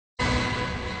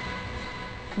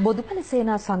බොදුපළ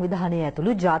සේනා සංවිධානය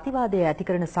ඇතුළු ජාතිවාදය ඇති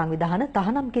කරන සංවිධාන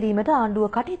තහනම් කිරීමට ආණ්ඩුව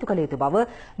කටයුතු කළ යුතු බව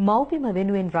මව්බිම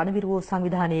වෙනුවෙන් රණවිරුවෝ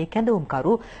සංවිධානයේ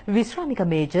කැඳවුම්කරු විශ්‍රාමික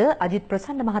මේජර් අජිත්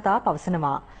ප්‍රසන්න මහතා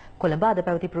පවසනවා. කොළඹ අද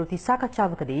පැවති ප්‍රවෘත්ති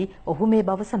සාකච්ඡාවකදී ඔහු මේ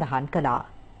බව සඳහන් කළා.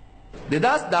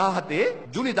 2017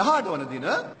 ජුනි 18 වන දින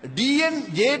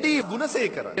DNJD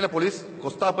ගුණසේකර කියන පොලිස්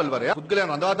කොස්තාපල්වරයා පුද්ගලයන්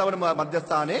රඳවා තබන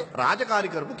මධ්‍යස්ථානයේ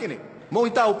රාජකාරී කරපු කෙනෙක්. මොහු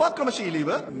ඉතා උපක්‍රමශීලීව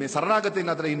මේ සරණාගතයින්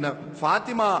අතර ඉන්න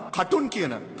ෆාතිමා කටුන්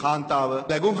කියන කාන්තාව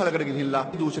ලැබුම්හලකට ගෙනහිල්ලා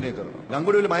දූෂණය කරනවා.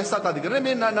 ගංගොඩවිල මහේස්ත්‍රාත් අධිකරණය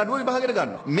මේ නඩුව විභාගයට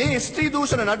ගන්නවා. මේ ස්ත්‍රී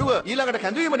දූෂණ නඩුව ඊළඟට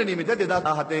කැඳවීමට නියමිත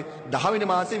 2017 10 වෙනි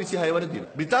මාසයේ 26 වන දින.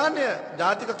 බ්‍රිතාන්‍ය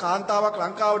ජාතික කාන්තාවක්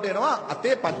ලංකාවට එනවා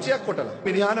අතේ පච්චයක් කොටලා.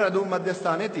 පිරිහාන රැඳවුම්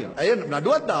මධ්‍යස්ථානයේ තියෙනවා. අය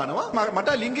නඩුවක් දානවා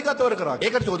මට ලිංගිකත්වවර කරා.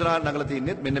 ඒකට චෝදනා නගලා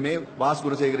තින්නේ මෙන්න මේ වාස්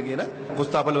ගුණසේකර කියන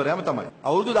කොස්තාපල්වරයාම තමයි.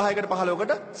 අවුරුදු 10කට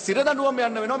 15කට සිර දඬුවම්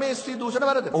යන්න වෙනවා මේ ස්ත්‍රී දූෂණ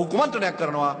වරද. ඔහු කුමන්ත්‍රණයක්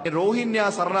කරනවා ඒ රෝහින්යා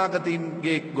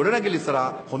සරණාගතයින්ගේ ගොඩනැගිලි ඉස්සරහා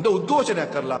හොඳ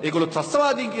උද්ඝෝෂණයක් කරලා ඒගොල්ලෝ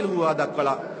ත්‍රස්තවාදීන් කියලා හුවා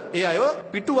දක්වලා ඒ අයව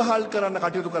පිටුවහල් කරන්න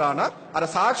කටයුතු කරා නම් අර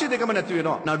සාක්ෂි දෙකම නැති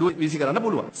වෙනවා නඩුව වීසි කරන්න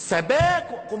පුළුවන්. සැබෑ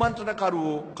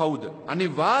කුමන්ත්‍රණකරුවෝ කවුද?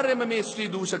 අනිවාර්යයෙන්ම මේ ස්ත්‍රී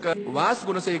දූෂක වාස්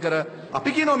ගුණසේකර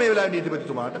අපි කියනවා මේ වෙලාවේ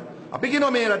නීතිපතිතුමාට අපි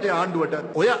කියනවා මේ රටේ ආණ්ඩුවට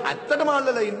ඔය ඇත්තටම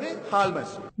අල්ලලා ඉන්නේ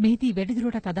හාල්මැස්සු. මෙහිදී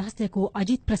වැඩිදුරටත් අදහස් දැක්වූ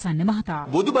අජිත් ප්‍රසන්න මහතා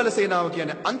බොදුබල සේනාව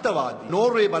කියන්නේ අන්තවාදී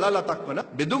නෝර්වේ බලලතක් වන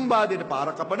බෙදුම්වාදයට පාර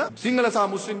කපන සිංහල සහ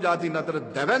මුස්ලිම් ජාතීන් අතර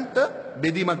දැවැන්ත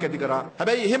බෙදීමක් ඇති කරා.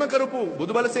 හැබැයි එහෙම කරපු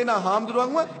බොදුබල සේනා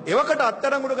හාමුදුරුවන්ව එවකට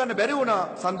අත්අඩංගුවට ගන්න බැරි වුණා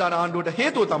සන්දාන ආණ්ඩුවට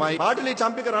හේතුව තමයි පාටලී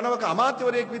චම්පික රණවක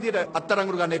අමාත්‍යවරයෙක් විදියට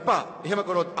අත්අඩංගුවට ගන්න එපා. එහෙම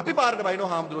කරොත් අපි පාරට බයිනෝ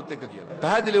හාමුදුරුවොත් එක්ක කියලා.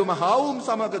 පැහැදිලිවම හාවුම්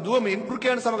සමග දුවමින්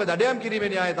පුරුකයන් සමග දඩයම් කිරීමේ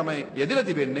න්‍යාය තමයි යෙදিলা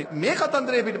තිබෙන්නේ. මේ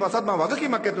කතන්දරයේ පිටපසත් මම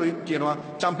වගකීමක් ඇතුව කියනවා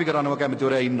චම්පික රණවක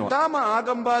ඇමතිවරයා ඉන්නවා. තාම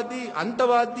ආගම්වාදී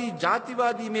අන්තවාදී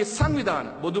ජාතිවාදී මේ සංවිධාන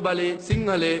බොදුබලේ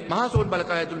සිංහලේ මහසෝන්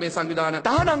බලකාය ඇතුළු මේ සංවිධාන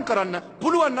තහනම් කරන්න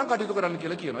පුළුවන් නම් කටයුතු කරන්න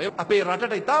කියලා කියනවා. අපේ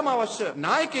රටට ඉතාම අවශ්‍ය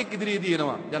නායකයෙක් ඉදිරියේදී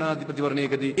එනවා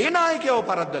ජනාධිපතිවරණයකදී. ඒ නායකයව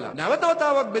පරද්දලා නැවත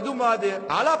වතාවක් බෙදුම්වාදය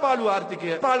ආලාපාලු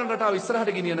ආර්ථිකය පාලන රටාව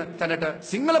ඉස්සරහට ගෙනියන තැනට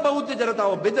සිංහල බෞද්ධ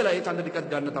ජනතාව බෙදලා ඒ ඡන්ද ටිකක්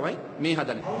ගන්න තමයි මේ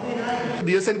හදන්නේ.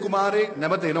 දියසෙන් කුමාරේ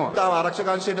නැවත එනවා. තාම ආරක්ෂක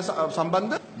අංශයට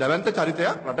සම්බන්ධ දැවැන්ත චරිතයක්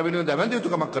රට වෙනුවෙන් දැවැන්ත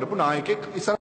යුතුයකමක් කරපු නායකයෙක් ඉස්සර